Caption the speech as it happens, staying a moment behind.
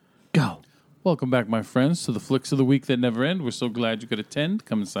Welcome back, my friends, to the Flicks of the Week that never end. We're so glad you could attend.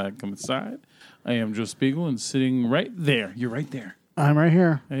 Come inside, come inside. I am Joe Spiegel, and sitting right there. You're right there. I'm right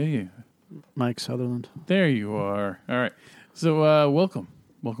here. Hey. Mike Sutherland. There you are. All right. So, welcome.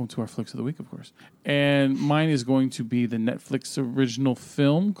 Welcome to our Flicks of the Week, of course. And mine is going to be the Netflix original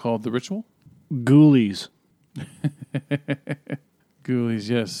film called The Ritual. Ghoulies. Ghoulies,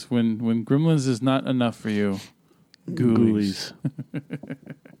 yes. When Gremlins is not enough for you, Ghoulies.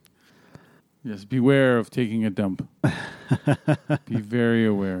 Yes, beware of taking a dump. Be very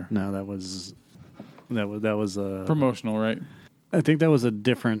aware. No, that was Promotional, right? I think that was a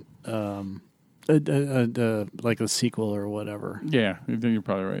different, like a sequel or whatever. Yeah, you're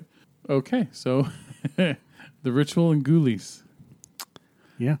probably right. Okay, so The Ritual and Ghoulies.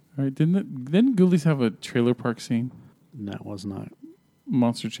 Yeah. All right, didn't Ghoulies have a trailer park scene? That was not.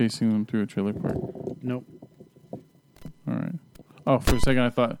 Monster chasing them through a trailer park? Nope. All right. Oh, for a second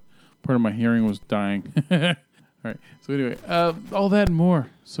I thought part of my hearing was dying. All right. So anyway, all that and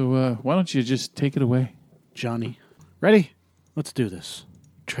more. So why don't you just take it away? Johnny. Ready? Let's do this.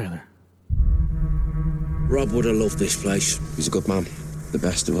 Trailer. Rob would have loved this place. He's a good man. The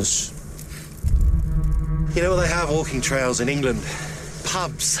best of us. You know, they have walking trails in England.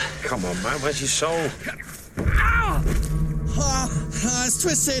 Pubs. Come on, man. Where's your soul? It's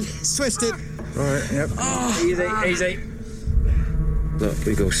twisted. It's twisted. Right, yep. Easy. Look,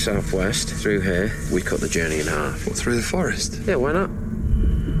 we go southwest through here. We cut the journey in half. What, through the forest? Yeah, why not?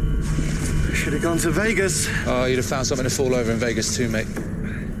 We should have gone to Vegas. Oh, you'd have found something to fall over in Vegas too, mate.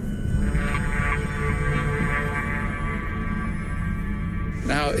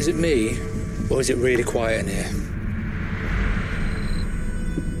 Now, is it me, or is it really quiet in here?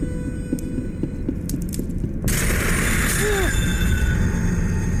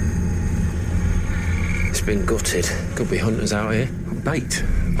 It's been gutted. Could be hunters out here. Bait.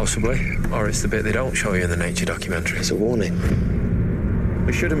 Possibly. Or it's the bit they don't show you in the nature documentary. It's a warning.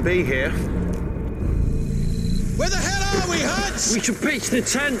 We shouldn't be here. Where the hell are we, Hutch? We should pitch the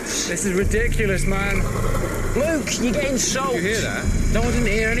tents. This is ridiculous, man. Luke, you're getting soaked. You hear that? No, I didn't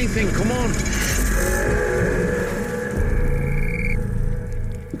hear anything. Come on.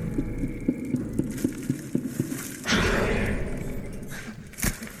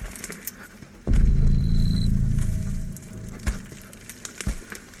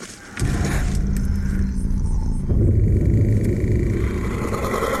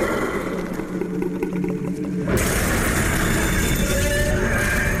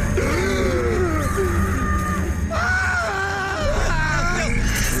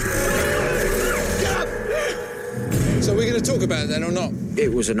 So we're going to talk about it then or not?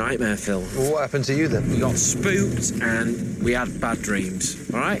 It was a nightmare film. Well, what happened to you then? We got spooked and we had bad dreams.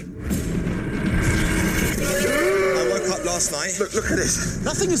 All right? I woke up last night. Look at this.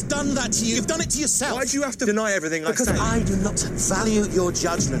 Nothing has done that to you. You've done it to yourself. Why do you have to deny everything Because I say? I do not value your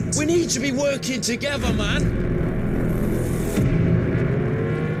judgment. We need to be working together, man.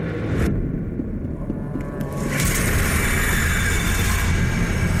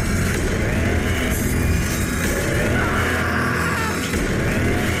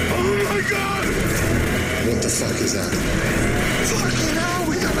 What the fuck is that? Fucking hell,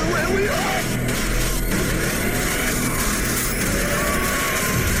 we don't know where we are.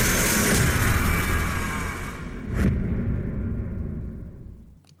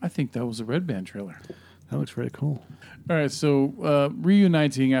 I think that was a Red Band trailer. That looks very cool. All right, so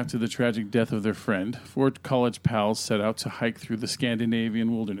reuniting after the tragic death of their friend, four college pals set out to hike through the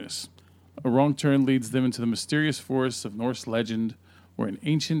Scandinavian wilderness. A wrong turn leads them into the mysterious forests of Norse legend, where an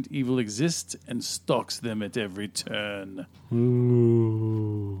ancient evil exists and stalks them at every turn.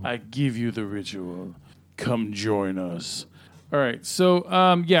 Ooh. I give you the ritual. Come join us. All right, so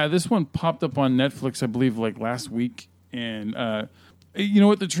this one popped up on Netflix, I believe, like last week, and you know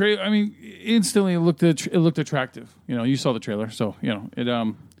what, the trailer? I mean, instantly it looked attractive. You know, you saw the trailer, so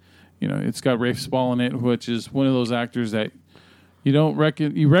it's got Rafe Spall in it, which is one of those actors that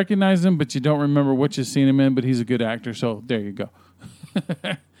you recognize him, but you don't remember what you've seen him in. But he's a good actor, so there you go.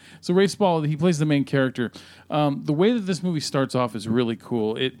 So Rafe Spall, he plays the main character. The way that this movie starts off is really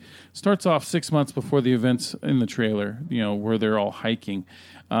cool. It starts off 6 months before the events in the trailer, where they're all hiking.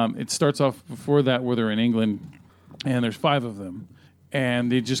 It starts off before that where they're in England, and there's 5 of them.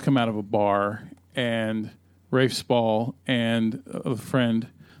 And they just come out of a bar, and Rafe Spall and a friend,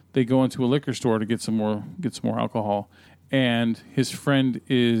 they go into a liquor store to get some more alcohol. And his friend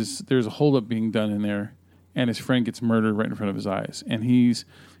there's a holdup being done in there, and his friend gets murdered right in front of his eyes. And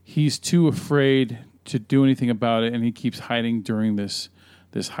he's too afraid to do anything about it, and he keeps hiding during this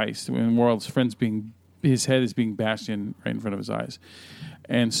heist. And while his head is being bashed in right in front of his eyes.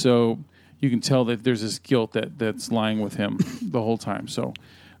 And so you can tell that there's this guilt that's lying with him the whole time. So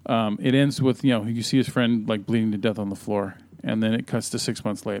it ends with, you see his friend like bleeding to death on the floor, and then it cuts to 6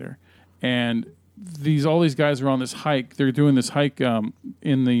 months later. And all these guys are on this hike. They're doing this hike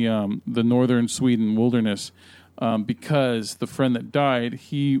in the northern Sweden wilderness because the friend that died,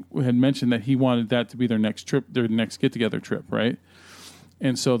 he had mentioned that he wanted that to be their next trip, their next get-together trip, right?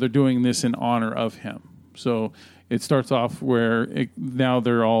 And so they're doing this in honor of him. So it starts off where now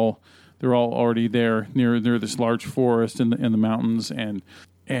they're all already there near this large forest in the mountains, and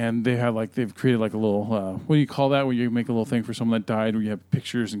they have they've created like a little what do you call that, where you make a little thing for someone that died, where you have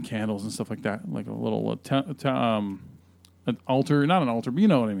pictures and candles and stuff like that, like a little an altar, not an altar, but you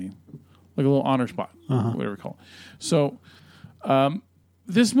know what I mean, like a little honor spot, whatever you call it. So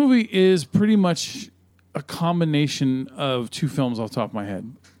this movie is pretty much a combination of two films off the top of my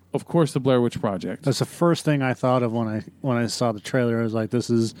head. Of course, the Blair Witch Project. That's the first thing I thought of when I saw the trailer. I was like, this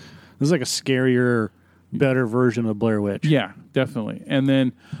is like a scarier, better version of Blair Witch. Yeah, definitely. And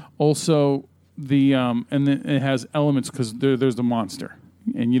then also and then it has elements because there's the monster,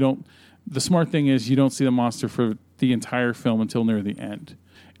 and you don't. The smart thing is you don't see the monster for the entire film until near the end,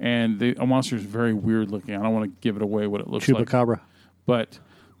 and a monster is very weird looking. I don't want to give it away what it looks like. Chupacabra. But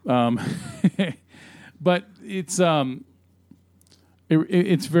but it's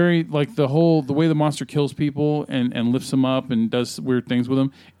very like the way the monster kills people and lifts them up and does weird things with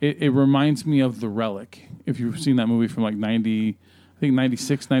them. It reminds me of The Relic. If you've seen that movie from like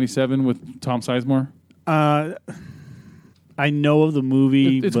 96, 97 with Tom Sizemore. I know of the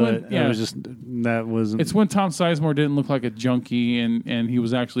movie, it's but it was just that wasn't. It's when Tom Sizemore didn't look like a junkie and he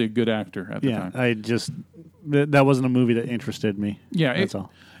was actually a good actor at the time. That wasn't a movie that interested me. Yeah, that's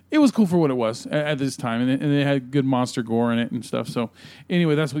all. It was cool for what it was at this time, and it had good monster gore in it and stuff. So,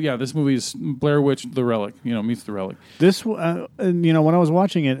 anyway, that's what. Yeah, this movie is Blair Witch: The Relic. Meets The Relic. This, when I was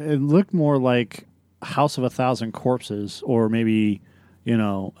watching it, it looked more like House of 1,000 Corpses, or maybe,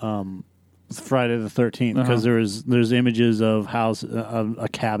 Friday the 13th, because there's images of a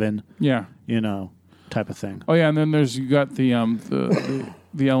cabin. Yeah, type of thing. Oh yeah, and then you got the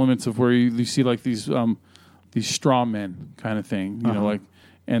elements of where you see like these straw men kind of thing.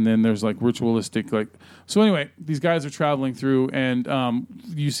 And then there's like ritualistic so anyway, these guys are traveling through, and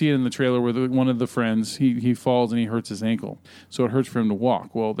you see it in the trailer where one of the friends he falls and he hurts his ankle, so it hurts for him to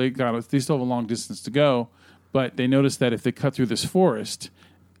walk. Well, they still have a long distance to go, but they notice that if they cut through this forest,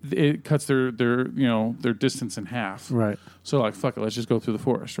 it cuts their distance in half. Right. So like, fuck it, let's just go through the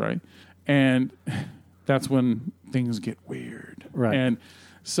forest, right? And that's when things get weird. Right. And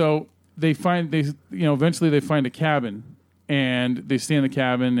so eventually they find a cabin. And they stay in the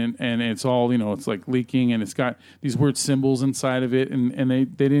cabin, and it's all, it's like leaking, and it's got these weird symbols inside of it. And they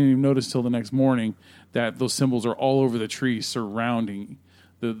didn't even notice till the next morning that those symbols are all over the trees surrounding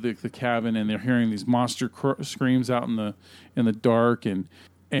the cabin, and they're hearing these monster screams out in the dark.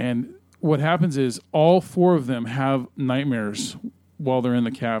 And what happens is all four of them have nightmares while they're in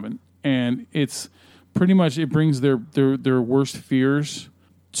the cabin. And it's pretty much, it brings their worst fears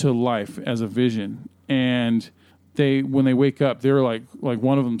to life as a vision. And when they wake up, they're like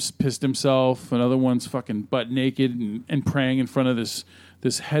one of them's pissed himself, another one's fucking butt naked and praying in front of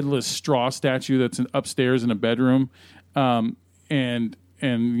this headless straw statue that's upstairs in a bedroom, and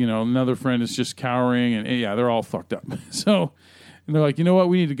another friend is just cowering, and they're all fucked up. So, and they're like, you know what,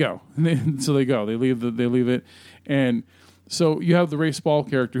 we need to go. And so they go. They leave it, and so you have the Ray Spall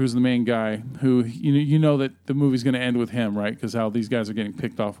character, who's the main guy, who you know that the movie's going to end with him, right? Because how these guys are getting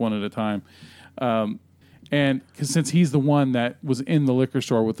picked off one at a time. And since he's the one that was in the liquor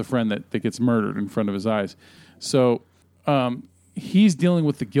store with the friend that gets murdered in front of his eyes, so he's dealing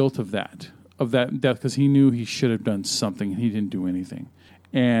with the guilt of that death, because he knew he should have done something and he didn't do anything.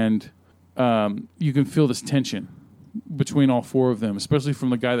 And you can feel this tension between all four of them, especially from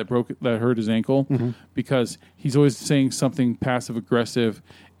the guy that hurt his ankle, because he's always saying something passive aggressive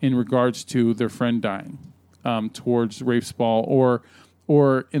in regards to their friend dying towards Rafe Spall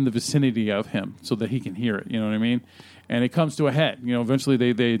or in the vicinity of him, so that he can hear it. You know what I mean? And it comes to a head. Eventually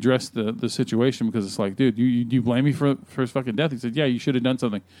they address the situation, because it's like, dude, you blame me for his fucking death? He said, yeah, you should have done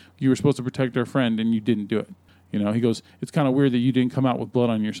something. You were supposed to protect our friend, and you didn't do it. He goes, it's kind of weird that you didn't come out with blood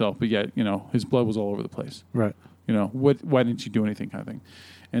on yourself, but yet, his blood was all over the place. Right. Why didn't you do anything, kind of thing?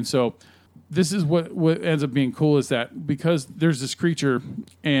 And so this is what ends up being cool, is that because there's this creature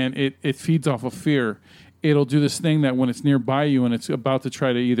and it feeds off of fear, it'll do this thing that when it's nearby you and it's about to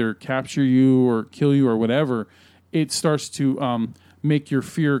try to either capture you or kill you or whatever, it starts to make your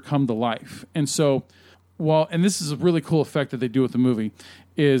fear come to life. And so, and this is a really cool effect that they do with the movie,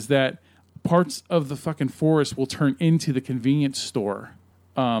 is that parts of the fucking forest will turn into the convenience store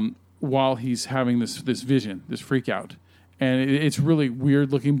while he's having this vision, this freak out. And it's really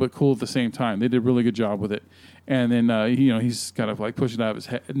weird looking, but cool at the same time. They did a really good job with it. And then, he's kind of like pushing it out of his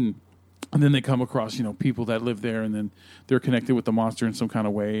head. And then they come across, people that live there, and then they're connected with the monster in some kind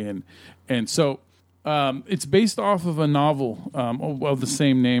of way. And so it's based off of a novel of the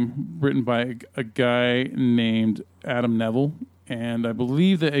same name written by a guy named Adam Neville. And I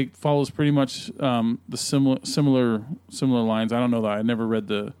believe that it follows pretty much the similar lines. I don't know that. I never read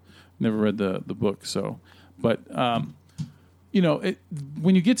the book. So, but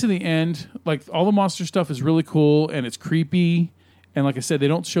when you get to the end, like all the monster stuff is really cool and it's creepy. And like I said, they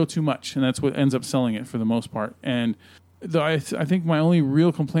don't show too much, and that's what ends up selling it for the most part. And I think my only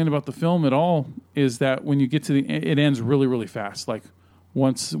real complaint about the film at all is that when you get to it ends really, really fast. Like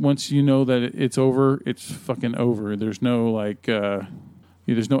once you know that it's over, it's fucking over. There's no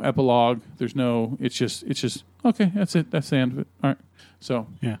there's no epilogue. It's just okay. That's it. That's the end of it. All right. So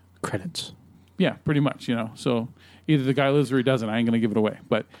yeah, credits. Yeah, pretty much. So either the guy lives or he doesn't. I ain't gonna give it away,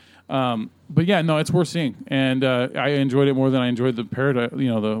 but yeah, no, it's worth seeing, and I enjoyed it more than I enjoyed the Paradox.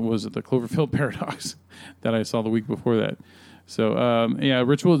 The Cloverfield Paradox that I saw the week before that. So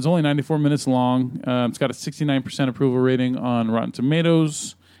Ritual is only 94 minutes long. It's got a 69% approval rating on Rotten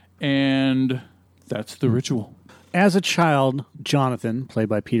Tomatoes, and that's The Ritual. As a child, Jonathan, played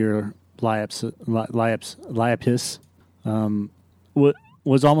by Peter Liapis,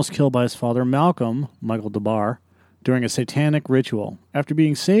 was almost killed by his father, Malcolm, Michael DeBar, during a satanic ritual. After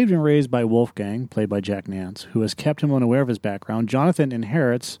being saved and raised by Wolfgang, played by Jack Nance, who has kept him unaware of his background, Jonathan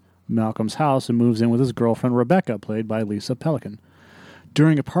inherits Malcolm's house and moves in with his girlfriend Rebecca, played by Lisa Pelican.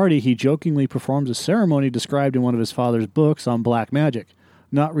 During a party, he jokingly performs a ceremony described in one of his father's books on black magic,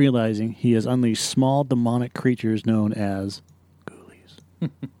 not realizing he has unleashed small demonic creatures known as ghoulies.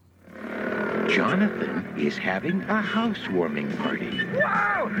 Jonathan is having a housewarming party.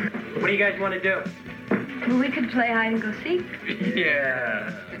 Wow! What do you guys want to do? Well, we could play hide and go seek.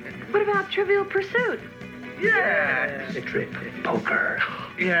 Yeah. What about Trivial Pursuit? Yeah. Strip poker.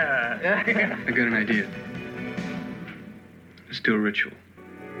 Yeah. I got an idea. Let's do a ritual.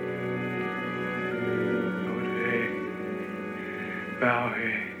 Yod-Heh,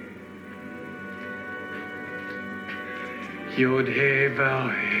 Yod-Heh,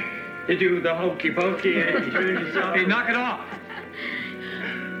 Yod-Heh. You do the hokey pokey and you turn yourself. Hey, knock it off.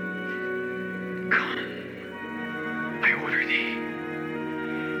 Come, I order thee.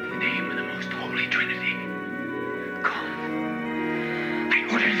 In the name of the most holy Trinity. Come, I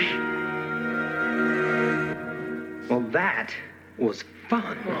order thee. Well, that was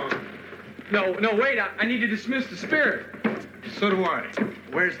fun. No, wait. I need to dismiss the spirit. So do I.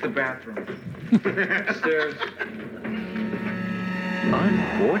 Where's the bathroom? Upstairs.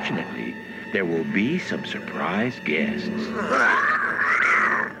 Unfortunately, there will be some surprise guests.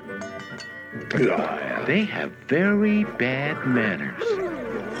 They have very bad manners.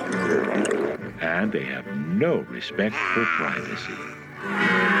 And they have no respect for privacy.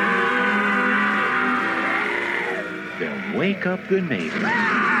 They'll wake up the neighbors.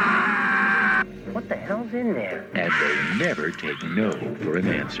 What the hell's in there? And they never take no for an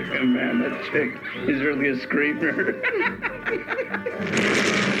answer. Oh, man, that chick is really a screamer.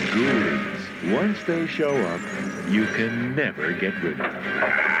 Ghoulies, once they show up, you can never get rid of them.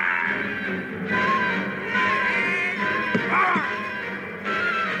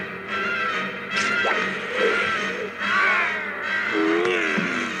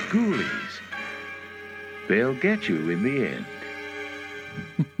 Ghoulies, they'll get you in the end.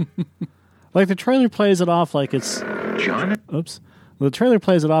 Like the trailer plays it off like it's Jonathan. Oops. The trailer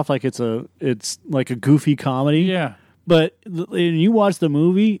plays it off like it's like a goofy comedy. Yeah. But when you watch the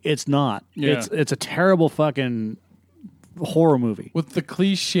movie, it's not. Yeah. It's a terrible fucking horror movie. With the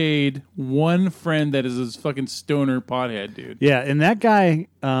cliched one friend that is this fucking stoner pothead dude. Yeah, and that guy,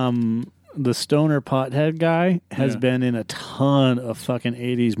 the stoner pothead guy, has been in a ton of fucking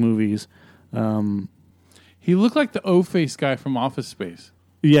 80s movies. He looked like the O-face guy from Office Space.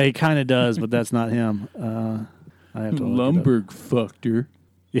 Yeah, he kind of does, but that's not him. I have to Lumberg fucked her.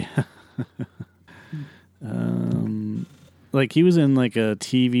 Yeah. Like he was in like a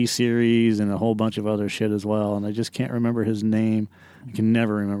TV series and a whole bunch of other shit as well, and I just can't remember his name. I can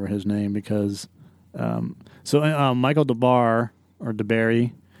never remember his name because Michael DeBar or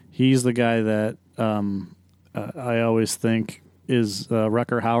DeBarry, he's the guy that I always think is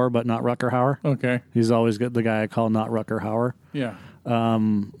Rutger Hauer, but not Rutger Hauer. Okay. He's always got the guy I call not Rutger Hauer. Yeah.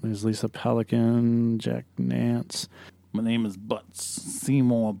 There's Lisa Pelican, Jack Nance. My name is Butts.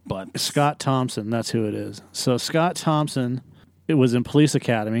 Seymour Butts. Scott Thompson, that's who it is. So Scott Thompson, it was in Police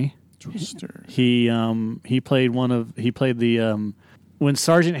Academy. Twister. He played the when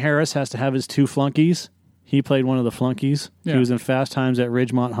Sergeant Harris has to have his 2 flunkies, he played one of the flunkies. Yeah. He was in Fast Times at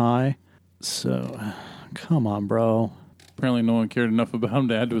Ridgemont High. So, come on, bro. Apparently no one cared enough about him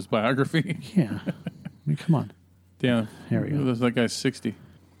to add to his biography. Yeah. I mean, come on. Damn. Here we go. That guy's 60.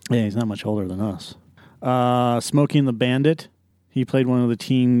 Yeah, he's not much older than us. Smokey and the Bandit. He played one of the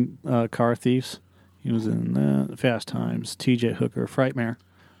teen car thieves. He was in Fast Times, T.J. Hooker, Frightmare.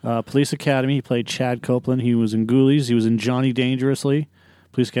 Police Academy. He played Chad Copeland. He was in Ghoulies. He was in Johnny Dangerously.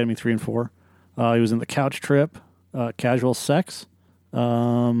 Police Academy 3 and 4. He was in The Couch Trip, Casual Sex,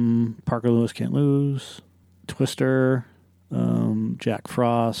 Parker Lewis Can't Lose, Twister, Jack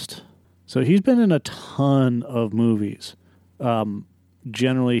Frost. So he's been in a ton of movies.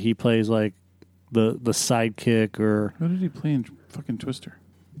 Generally, he plays like the sidekick or... Who did he play in fucking Twister?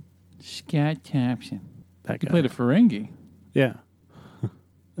 Scott Thompson. That guy. He played a Ferengi. Yeah.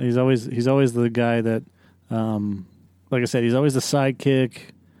 He's always the guy that, like I said, he's always the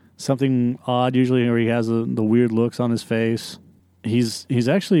sidekick. Something odd usually, where he has the weird looks on his face. He's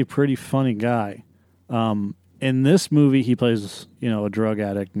actually a pretty funny guy. In this movie, he plays a drug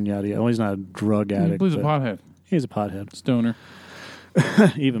addict and yada yada. Well, he's not a drug addict. He plays a pothead. He's a pothead. Stoner.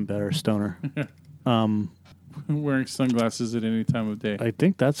 Even better, stoner. Wearing sunglasses at any time of day. I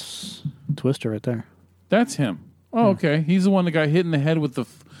think that's Twister right there. That's him. Oh, okay. He's the one that got hit in the head with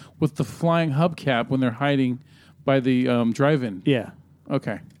the flying hubcap when they're hiding by the drive-in. Yeah.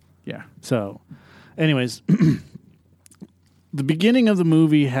 Okay. Yeah. So, anyways, the beginning of the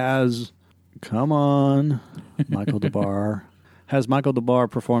movie has, come on, Michael DeBar, has Michael DeBar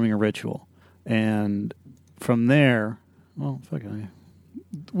performing a ritual. And from there, well, fuck it.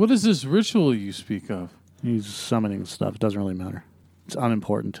 What is this ritual you speak of? He's summoning stuff. It doesn't really matter. It's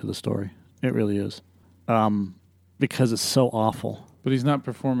unimportant to the story. It really is. Because it's so awful. But he's not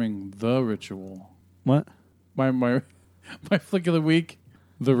performing the ritual. What? My flick of the week,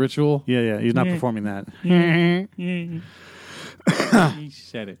 the ritual. Yeah. He's not performing that. He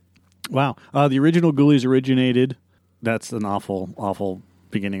said it. Wow. The original Ghoulies originated, that's an awful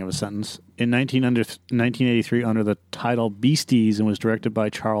beginning of a sentence, in 1983 under the title Beasties, and was directed by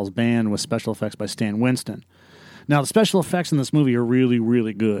Charles Band with special effects by Stan Winston. Now, the special effects in this movie are really,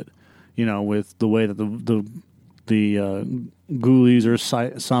 really good. With the way that the Ghoulies are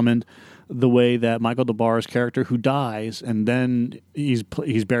summoned, the way that Michael DeBar's character, who dies, and then he's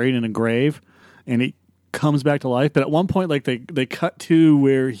buried in a grave, and he comes back to life. But at one point, like they cut to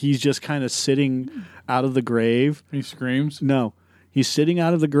where he's just kind of sitting out of the grave. He screams? No, he's sitting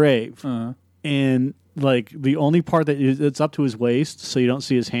out of the grave, and like the only part that it's up to his waist, so you don't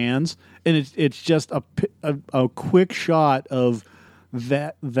see his hands, and it's just a quick shot of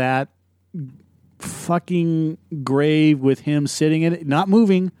that fucking grave with him sitting in it, not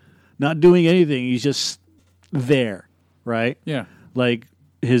moving, not doing anything. He's just there, right? Yeah. Like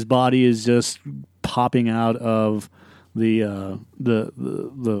his body is just popping out of the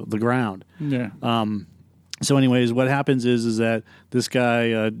ground. Yeah. So, anyways, what happens is that this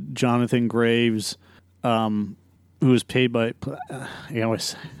guy Jonathan Graves, who was paid by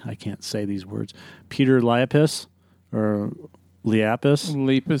I can't say these words, Peter Liapis or Liapis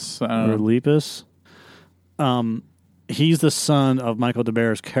or Lepus. He's the son of Michael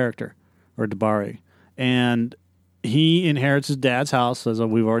DeBar's character, or DeBari, and he inherits his dad's house, as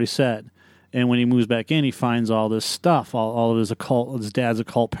we've already said. And when he moves back in, he finds all this stuff, all of his dad's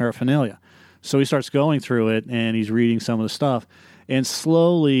occult paraphernalia. So he starts going through it, and he's reading some of the stuff, and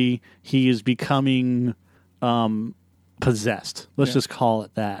slowly he is becoming possessed. Let's just call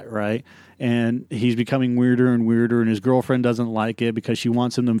it that, right? And he's becoming weirder and weirder, and his girlfriend doesn't like it because she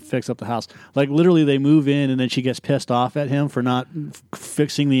wants him to fix up the house. Like, literally, they move in, and then she gets pissed off at him for not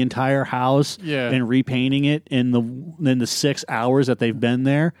fixing the entire house and repainting it in the 6 hours that they've been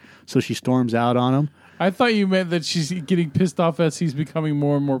there. So she storms out on him. I thought you meant that she's getting pissed off as he's becoming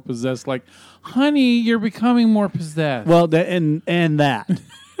more and more possessed. Like, honey, you're becoming more possessed. Well, and that.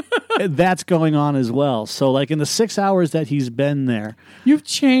 That's going on as well. So, like, in the 6 hours that he's been there, you've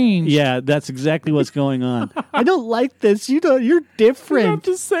changed. Yeah, that's exactly what's going on. I don't like this. You're different. You're not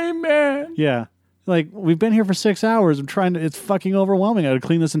the same man. Yeah. Like, we've been here for 6 hours. It's fucking overwhelming. I got to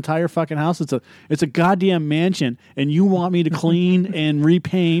clean this entire fucking house. It's a goddamn mansion, and you want me to clean and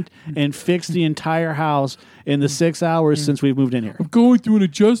repaint and fix the entire house in the 6 hours since we've moved in here. I'm going through an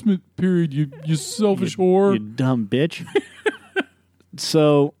adjustment period, you selfish whore. You dumb bitch.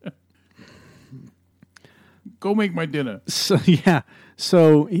 So, go make my dinner. So yeah,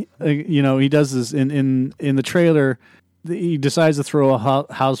 so he does this in the trailer. He decides to throw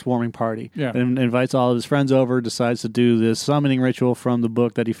a housewarming party. Yeah. And invites all of his friends over. Decides to do this summoning ritual from the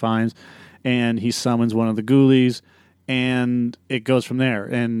book that he finds, and he summons one of the Ghoulies. and it goes from there.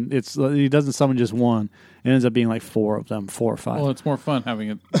 And he doesn't summon just one. It ends up being like 4 of them, 4 or 5. Well, it's more fun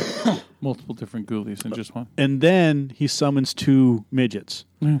having it multiple different ghoulies than just one. And then he summons 2 midgets.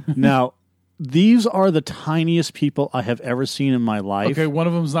 Now, these are the tiniest people I have ever seen in my life. Okay, one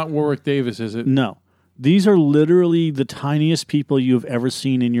of them's not Warwick Davis, is it? No. These are literally the tiniest people you've ever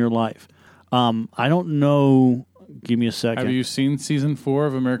seen in your life. I don't know. Give me a second. Have you seen season 4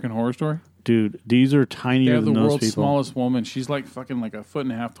 of American Horror Story? Dude, these are tinier They have the than those world's people. smallest woman. She's like fucking like a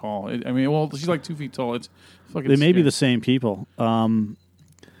 1.5 feet tall. She's like 2 feet tall. It's fucking They may be scary. the same people. I'll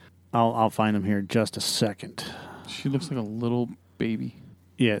find them here in just a second. She looks like a little baby.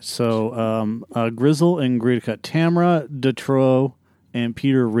 Yeah, so Grizzle and Gritica, Tamra Detrow, and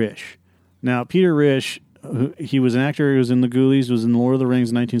Peter Risch. Now, Peter Risch, he was an actor. He was in The Ghoulies. Was in Lord of the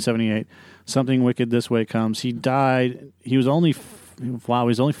Rings in 1978. Something Wicked This Way Comes. He died. He was only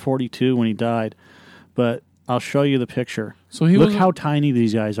 42 when he died. But I'll show you the picture. So he look how tiny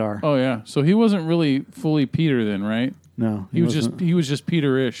these guys are. Oh yeah. So he wasn't really fully Peter then, right? No, he was just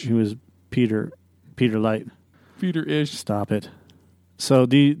Peter-ish. He was Peter Light. Peter-ish. Stop it. So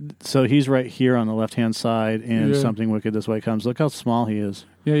he's right here on the left-hand side, and Something Wicked This Way Comes. Look how small he is.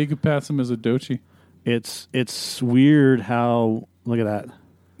 Yeah, you could pass him as a dochi. It's weird how, look at that.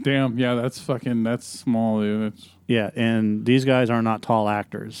 Damn, yeah, that's small, dude. Yeah, and these guys are not tall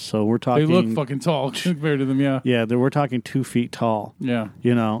actors, so we're talking. They look fucking tall compared to them, yeah. Yeah, we're talking 2 feet tall. Yeah,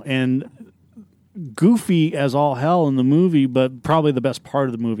 and goofy as all hell in the movie, but probably the best part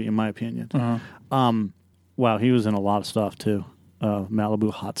of the movie, in my opinion. Uh-huh. Wow, he was in a lot of stuff too.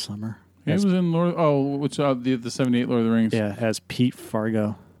 Malibu Hot Summer. He was in the 78 Lord of the Rings. Yeah, as Pete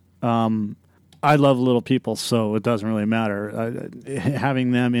Fargo. I love little people, so it doesn't really matter.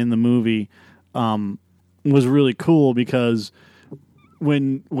 Having them in the movie was really cool because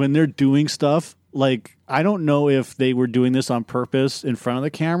when they're doing stuff, like, I don't know if they were doing this on purpose in front of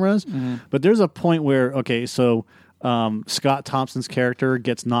the cameras, but there's a point where, so Scott Thompson's character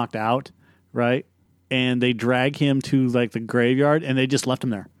gets knocked out, right? And they drag him to, like, the graveyard, and they just left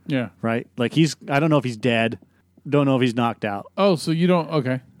him there. Yeah. Right? Like, I don't know if he's dead. Don't know if he's knocked out. Oh, so you don't,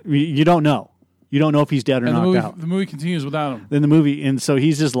 okay. You don't know. You don't know if he's dead or knocked out. The movie continues without him. In the movie, and so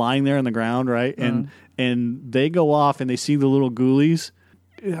he's just lying there on the ground, right? And they go off and they see the little ghoulies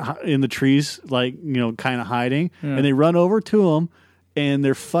in the trees, like, kind of hiding, and they run over to him, and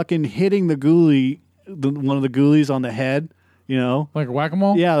they're fucking hitting the ghoulie, one of the ghoulies on the head, like a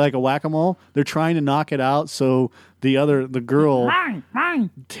whack-a-mole. Yeah, like a whack-a-mole. They're trying to knock it out, so the girl,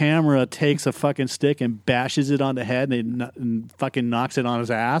 Tamra, takes a fucking stick and bashes it on the head, and fucking knocks it on his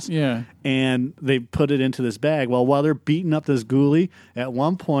ass. Yeah. And they put it into this bag. Well, while they're beating up this ghoulie, at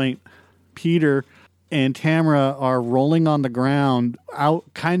one point, Peter and Tamra are rolling on the ground,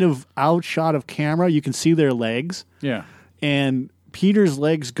 outshot of camera. You can see their legs. Yeah. And Peter's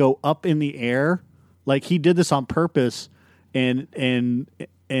legs go up in the air, like he did this on purpose, and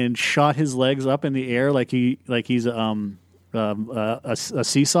shot his legs up in the air like he's a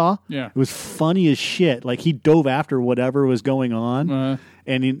seesaw. Yeah. It was funny as shit. Like, he dove after whatever was going on,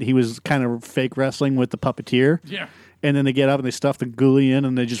 and he was kind of fake wrestling with the puppeteer. Yeah. And then they get up and they stuff the ghoulie in,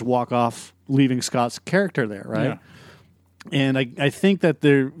 and they just walk off, leaving Scott's character there, right? Yeah. And I think that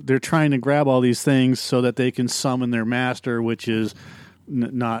they're trying to grab all these things so that they can summon their master, which is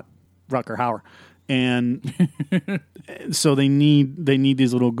not Rutger Hauer. And so they need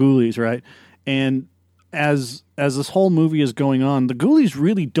these little ghoulies, right? And as this whole movie is going on, the ghoulies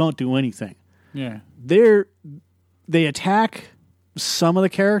really don't do anything. Yeah. They attack some of the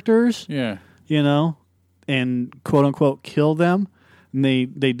characters. Yeah. And quote unquote kill them. And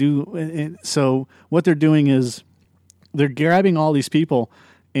they do. And so what they're doing is they're grabbing all these people,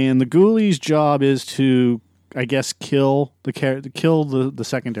 and the ghoulies' job is to, I guess, kill the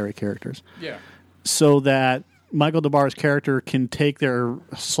secondary characters. Yeah. So that Michael DeBar's character can take their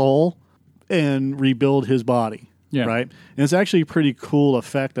soul and rebuild his body. Yeah. Right. And it's actually a pretty cool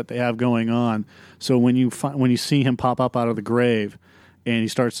effect that they have going on. So when you see him pop up out of the grave and he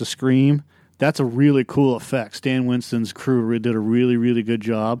starts to scream, that's a really cool effect. Stan Winston's crew did a really, really good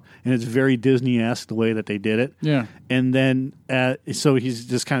job, and it's very Disney-esque the way that they did it. Yeah. And then, so he's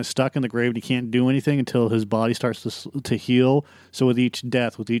just kind of stuck in the grave, and he can't do anything until his body starts to heal. So with each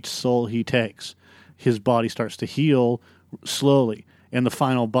death, with each soul he takes, his body starts to heal slowly. And the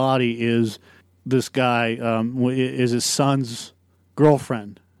final body is this guy, is his son's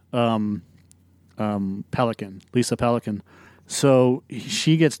girlfriend, Pelican, Lisa Pelican. So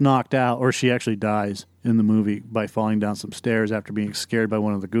she gets knocked out, or she actually dies in the movie by falling down some stairs after being scared by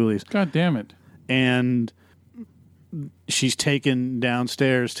one of the ghoulies. God damn it. And she's taken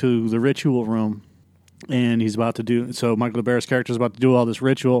downstairs to the ritual room, and he's about to do. So Michael DeBar's character is about to do all this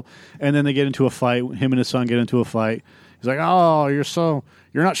ritual, and then they get into a fight. Him and his son get into a fight. He's like, "Oh,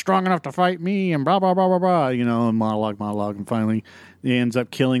 you're not strong enough to fight me," and blah blah blah blah blah. And monologue, and finally he ends up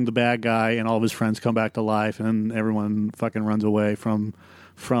killing the bad guy, and all of his friends come back to life, and everyone fucking runs away from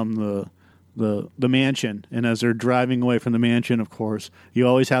the mansion. And as they're driving away from the mansion, of course, you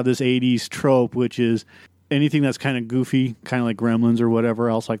always have this 80s trope, which is anything that's kind of goofy, kind of like Gremlins or whatever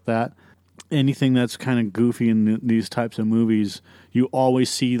else like that. Anything that's kind of goofy in these types of movies, you always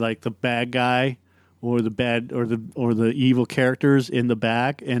see like the bad guy or the bad or the evil characters in the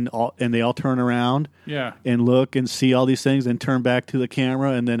back, and they all turn around, and look and see all these things, and turn back to the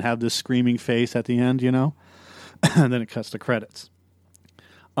camera, and then have this screaming face at the end, and then it cuts to credits.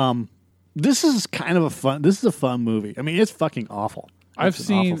 This is kind of a fun movie. I mean, it's fucking awful. I've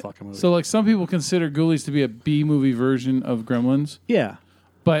seen fucking movie. So like some people consider Ghoulies to be a B movie version of Gremlins. Yeah,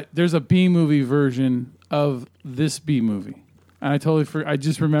 but there's a B movie version of this B movie, and I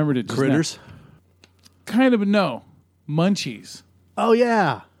just remembered it. Just Critters. Now. Kind of no, Munchies. Oh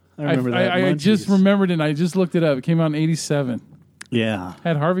yeah, I remember that. I just remembered it. And I just looked it up. It came out in '87. Yeah,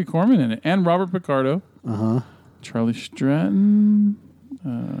 had Harvey Korman in it and Robert Picardo. Charlie Stratton.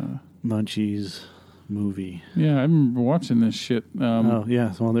 Munchies movie. Yeah, I remember watching this shit. Oh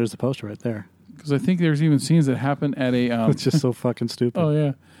yeah, well there's the poster right there. Because I think there's even scenes that happen at a. It's just so fucking stupid. Oh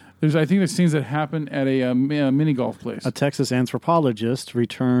yeah. I think there's scenes that happen at a mini golf place. A Texas anthropologist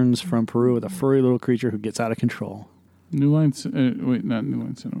returns from Peru with a furry little creature who gets out of control. Not New Line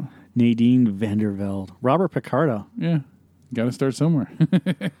Cinema. Nadine Vandervelde. Robert Picardo. Yeah. Got to start somewhere.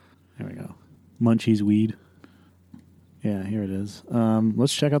 There we go. Munchies weed. Yeah, here it is.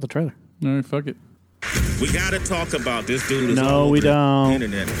 Let's check out the trailer. All right, fuck it. We got to talk about this dude. No, we don't.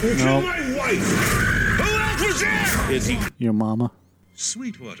 Internet. No. My wife. Who else was there? Is he? Your mama.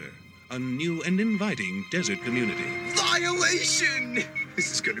 Sweetwater, a new and inviting desert community. Violation!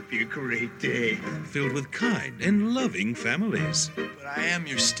 This is going to be a great day. Filled with kind and loving families. But I am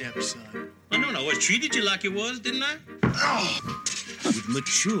your stepson. I always treated you like you was, didn't I? Oh. With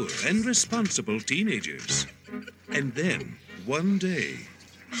mature and responsible teenagers. And then, one day...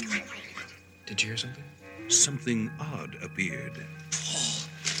 Did you hear something? Something odd appeared. Oh,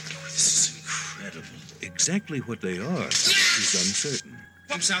 this is incredible. Exactly what they are is uncertain.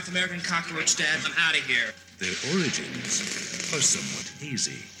 I'm South American cockroach, Dad. I'm out of here. Their origins are somewhat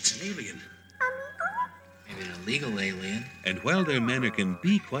hazy. It's an alien. Maybe an illegal alien. And while their manner can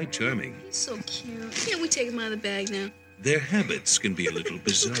be quite charming, He's so cute. Can't we take him out of the bag now? their habits can be a little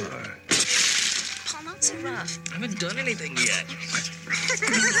bizarre. Paul, not so rough. I haven't done anything yet.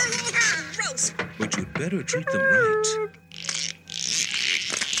 Gross. But you'd better treat them right.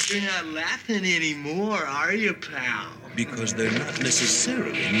 You're not laughing anymore, are you, pal? Because they're not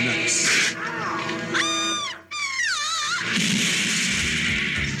necessarily nice.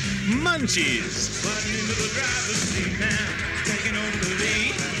 Munchies. Button into the driver's seat now, taking over the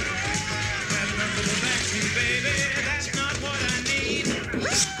lead. Paddling up to the backseat, baby. That's not what I need.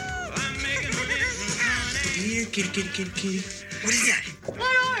 I'm making a difference, honey. Here, kitty. What is that?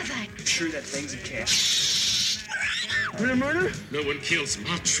 What are they? You sure that thing's a cat? Murder? No one kills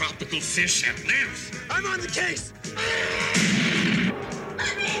more tropical fish that live. I'm on the case!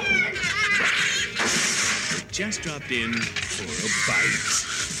 Just dropped in for a bite.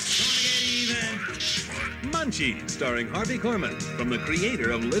 Munchies, starring Harvey Korman, from the creator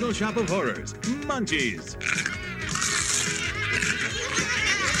of Little Shop of Horrors. Munchies.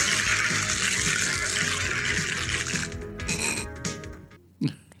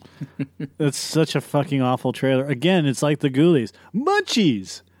 That's such a fucking awful trailer. Again, it's like the Ghoulies.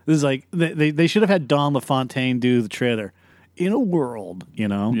 Munchies! This is like, they should have had Don LaFontaine do the trailer. In a world,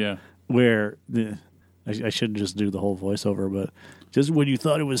 Yeah. where, I shouldn't just do the whole voiceover, but just when you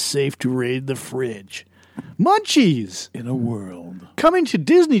thought it was safe to raid the fridge. Munchies! In a world. Coming to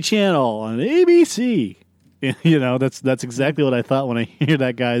Disney Channel on ABC. That's exactly what I thought when I hear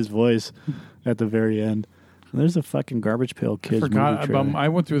that guy's voice at the very end. There's a fucking Garbage Pail Kids movie trailer. I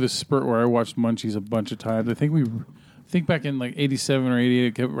went through this spurt where I watched Munchies a bunch of times. I think back in like 87 or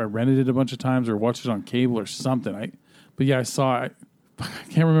 88, I rented it a bunch of times or watched it on cable or something. But yeah, I saw it. I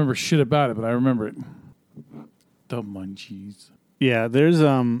can't remember shit about it, but I remember it. The Munchies. Yeah, there's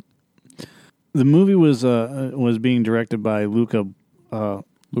the movie was being directed by Luca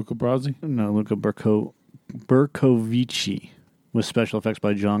Brasi? No, Luca Bercovici, with special effects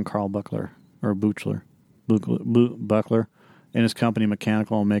by John Carl Buckler and his company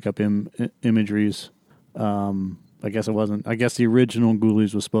Mechanical and Makeup Imageries. I guess it wasn't. I guess the original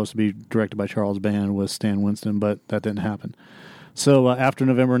Ghoulies was supposed to be directed by Charles Band with Stan Winston, but that didn't happen. So after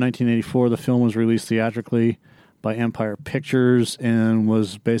November 1984, the film was released theatrically by Empire Pictures and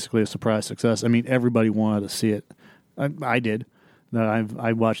was basically a surprise success. I mean, everybody wanted to see it. I did.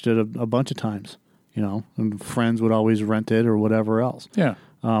 I watched it a bunch of times, and friends would always rent it or whatever else. Yeah.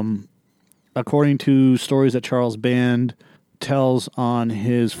 According to stories that Charles Band tells on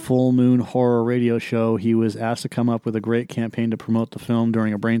his Full Moon Horror radio show, he was asked to come up with a great campaign to promote the film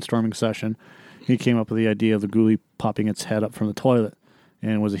during a brainstorming session. He came up with the idea of the ghoulie popping its head up from the toilet,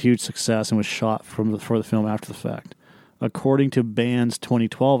 and it was a huge success and was shot for the film after the fact. According to Band's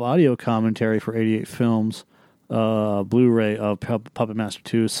 2012 audio commentary for 88 Films, Blu-ray of Puppet Master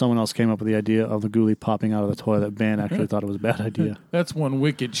 2, someone else came up with the idea of the ghoulie popping out of the toilet. Band actually thought it was a bad idea. That's one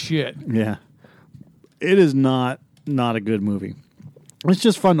wicked shit. Yeah. It is not a good movie. It's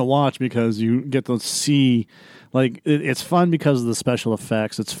just fun to watch because you get to see, it's fun because of the special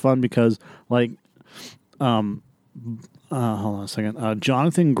effects. It's fun because, hold on a second.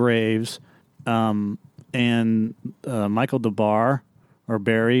 Jonathan Graves and Michael DeBar, or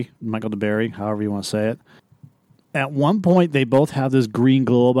Michael DeBarry, however you want to say it. At one point, they both have this green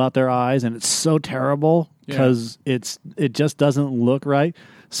glow about their eyes, and it's so terrible because it just doesn't look right.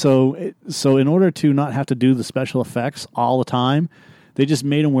 So in order to not have to do the special effects all the time, they just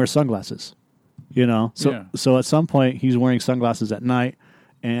made him wear sunglasses. So at some point he's wearing sunglasses at night,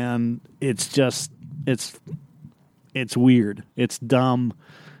 and it's weird. It's dumb.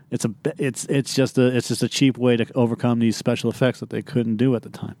 It's just a cheap way to overcome these special effects that they couldn't do at the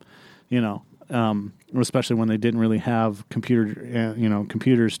time. Especially when they didn't really have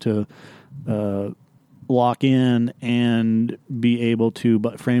computers to lock in and be able to,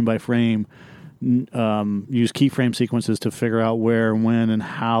 but frame by frame, use keyframe sequences to figure out where, when, and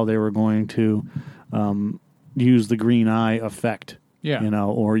how they were going to use the green eye effect. Yeah.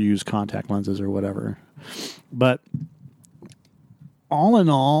 Or use contact lenses or whatever. But all in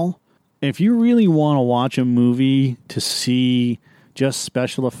all, if you really want to watch a movie to see just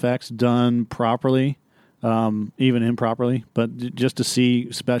special effects done properly, even improperly, but just to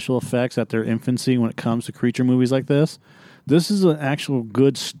see special effects at their infancy when it comes to creature movies like this is an actual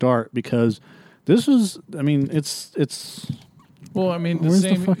good start, because this was, it's. Well,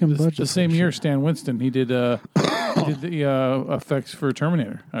 the same year Stan Winston, he did the effects for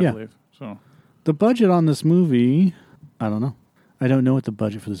Terminator, I believe. So the budget on this movie, I don't know. I don't know what the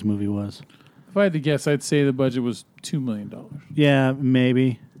budget for this movie was. If I had to guess, I'd say the budget was $2 million. Yeah,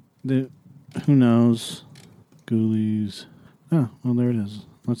 maybe. Who knows? Ghoulies. Oh, well, there it is.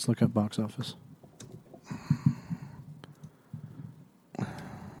 Let's look at box office.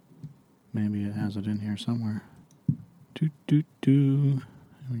 Maybe it has it in here somewhere. Here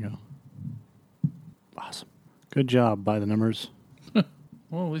we go. Awesome. Good job by the numbers.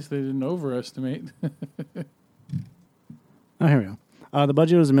 Well, at least they didn't overestimate. Oh, here we go. The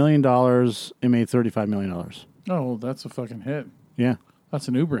budget was $1 million. It made $35 million. Oh, well, that's a fucking hit. Yeah. That's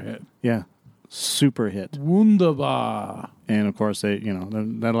an uber hit. Yeah. Super hit. Wunderbar. And, of course, they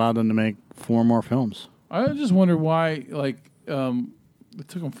that allowed them to make 4 more films. I just wonder why, it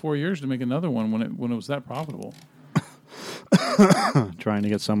took them 4 years to make another one when it was that profitable. Trying to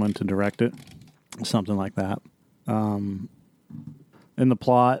get someone to direct it. Something like that. In the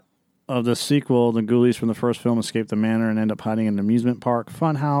plot of the sequel, the ghoulies from the first film escape the manor and end up hiding in an amusement park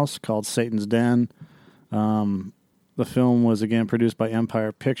funhouse called Satan's Den. The film was again produced by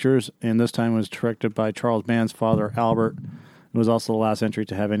Empire Pictures, and this time was directed by Charles Band's father, Albert. It was also the last entry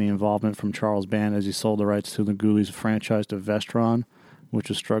to have any involvement from Charles Band, as he sold the rights to the Ghoulies franchise to Vestron, which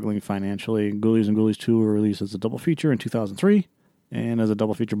was struggling financially. Ghoulies and Ghoulies 2 were released as a double feature in 2003, and as a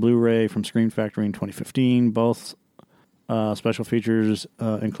double feature Blu-ray from Screen Factory in 2015. Both special features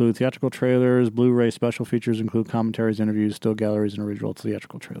include theatrical trailers. Blu-ray special features include commentaries, interviews, still galleries, and original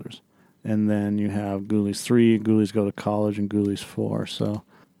theatrical trailers. And then you have Ghoulies 3, Ghoulies Go to College, and Ghoulies 4. So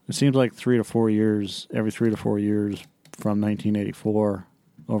it seems like 3 to 4 years, every 3 to 4 years from 1984,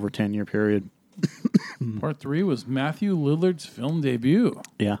 over a 10-year period. Part 3 was Matthew Lillard's film debut.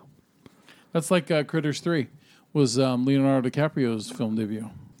 Yeah. That's like Critters 3 was Leonardo DiCaprio's film debut.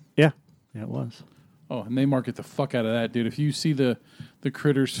 Yeah. Yeah, it was. Oh, and they market the fuck out of that, dude. If you see the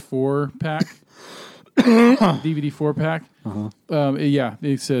Critters 4 pack, DVD 4 pack,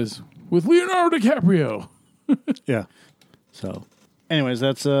 it says, with Leonardo DiCaprio. Yeah. So, anyways,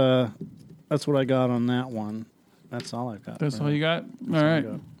 that's what I got on that one. That's all I got. That's all you got? All right.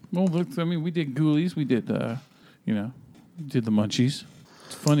 Well, look, we did Ghoulies. We did, did the Munchies.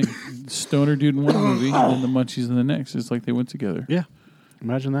 It's funny. Stoner dude in one movie and then the Munchies in the next. It's like they went together. Yeah.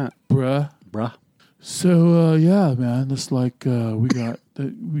 Imagine that. Bruh. So, man, it's like we got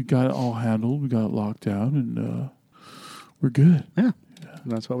it all handled. We got it locked down, and We're good. Yeah.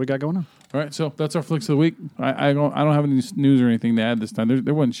 That's what we got going on. All right, so that's our flicks of the week. I don't have any news or anything to add this time.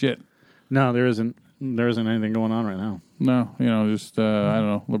 There wasn't shit. No, there isn't anything going on right now. No, just I don't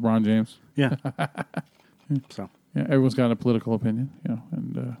know, LeBron James. Yeah. So yeah, everyone's got a political opinion,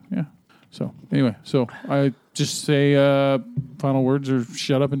 and yeah. So anyway, I just say final words or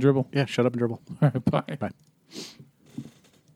shut up and dribble. Yeah, shut up and dribble. All right, bye. Bye.